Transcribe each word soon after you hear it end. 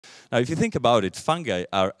Now, if you think about it, fungi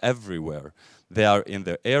are everywhere. They are in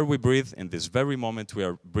the air we breathe. In this very moment, we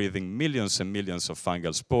are breathing millions and millions of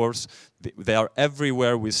fungal spores. They are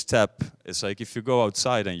everywhere we step. It's like if you go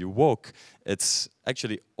outside and you walk, it's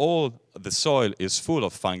actually all the soil is full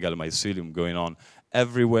of fungal mycelium going on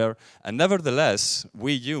everywhere. And nevertheless,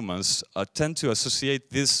 we humans tend to associate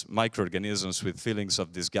these microorganisms with feelings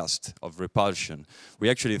of disgust, of repulsion. We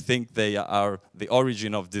actually think they are the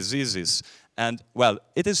origin of diseases. And, well,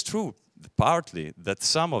 it is true, partly, that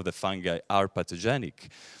some of the fungi are pathogenic,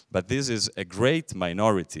 but this is a great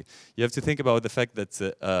minority. You have to think about the fact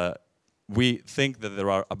that we think that there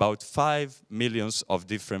are about 5 million of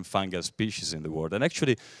different fungal species in the world, and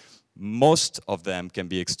actually most of them can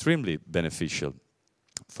be extremely beneficial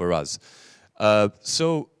for us.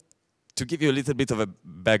 So to give you a little bit of a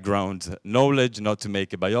background knowledge, not to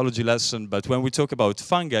make a biology lesson, but when we talk about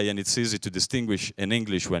fungi, and it's easy to distinguish in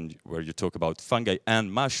English where you talk about fungi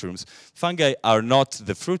and mushrooms, fungi are not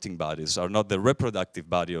the fruiting bodies, are not the reproductive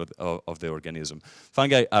body of the organism.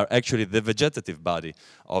 Fungi are actually the vegetative body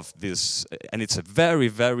of this, and it's a very,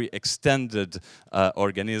 very extended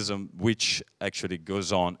organism which actually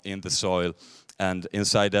goes on in the soil and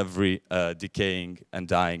inside every decaying and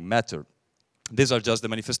dying matter. These are just the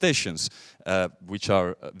manifestations which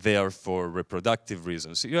are there for reproductive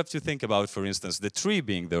reasons. You have to think about, for instance, the tree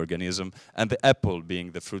being the organism and the apple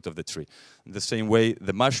being the fruit of the tree. In the same way,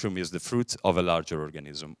 the mushroom is the fruit of a larger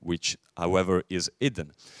organism, which, however, is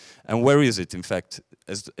hidden. And where is it, in fact?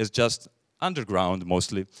 It's just underground,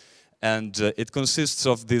 mostly. And it consists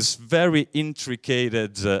of this very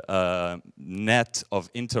intricate net of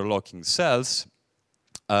interlocking cells.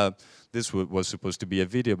 This was supposed to be a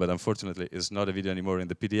video, but unfortunately it's not a video anymore in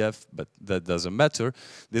the PDF, but that doesn't matter.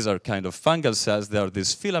 These are kind of fungal cells. They are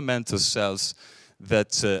these filamentous cells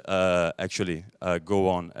that actually go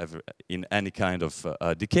on in any kind of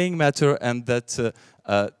decaying matter, and that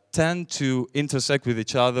tend to intersect with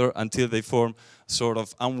each other until they form sort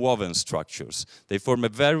of unwoven structures. They form a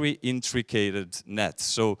very intricate net.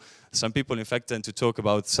 So some people, in fact, tend to talk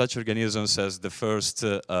about such organisms as the first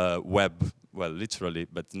web, well, literally,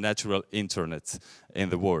 but natural internet in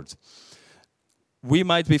the world. We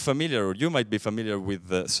might be familiar, or you might be familiar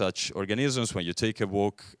with such organisms. When you take a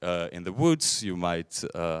walk in the woods, you might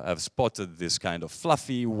have spotted this kind of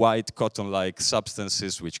fluffy, white, cotton-like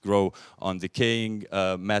substances which grow on decaying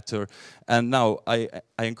matter. And now, I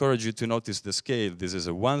encourage you to notice the scale. This is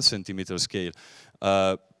a 1 centimeter scale.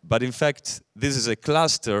 But in fact, this is a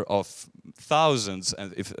cluster of thousands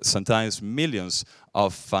and sometimes millions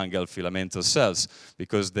of fungal filamentous cells,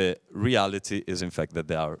 because the reality is, in fact, that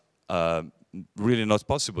they are really not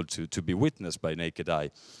possible to be witnessed by naked eye,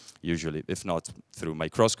 usually, if not through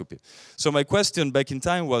microscopy. So my question back in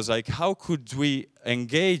time was like, how could we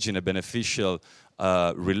engage in a beneficial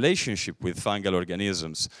relationship with fungal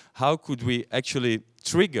organisms? How could we actually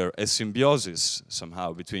trigger a symbiosis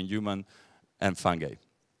somehow between human and fungi?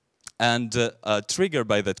 And triggered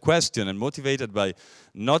by that question and motivated by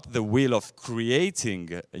not the will of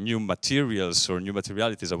creating new materials or new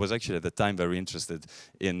materialities. I was actually at the time very interested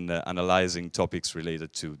in analyzing topics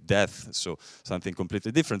related to death, so something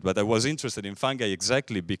completely different. But I was interested in fungi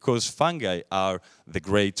exactly because fungi are the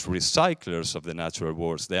great recyclers of the natural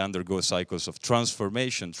world. They undergo cycles of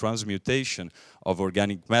transformation, transmutation of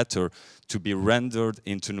organic matter to be rendered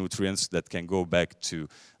into nutrients that can go back to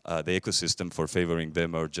the ecosystem for favoring the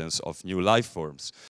emergence of new life forms.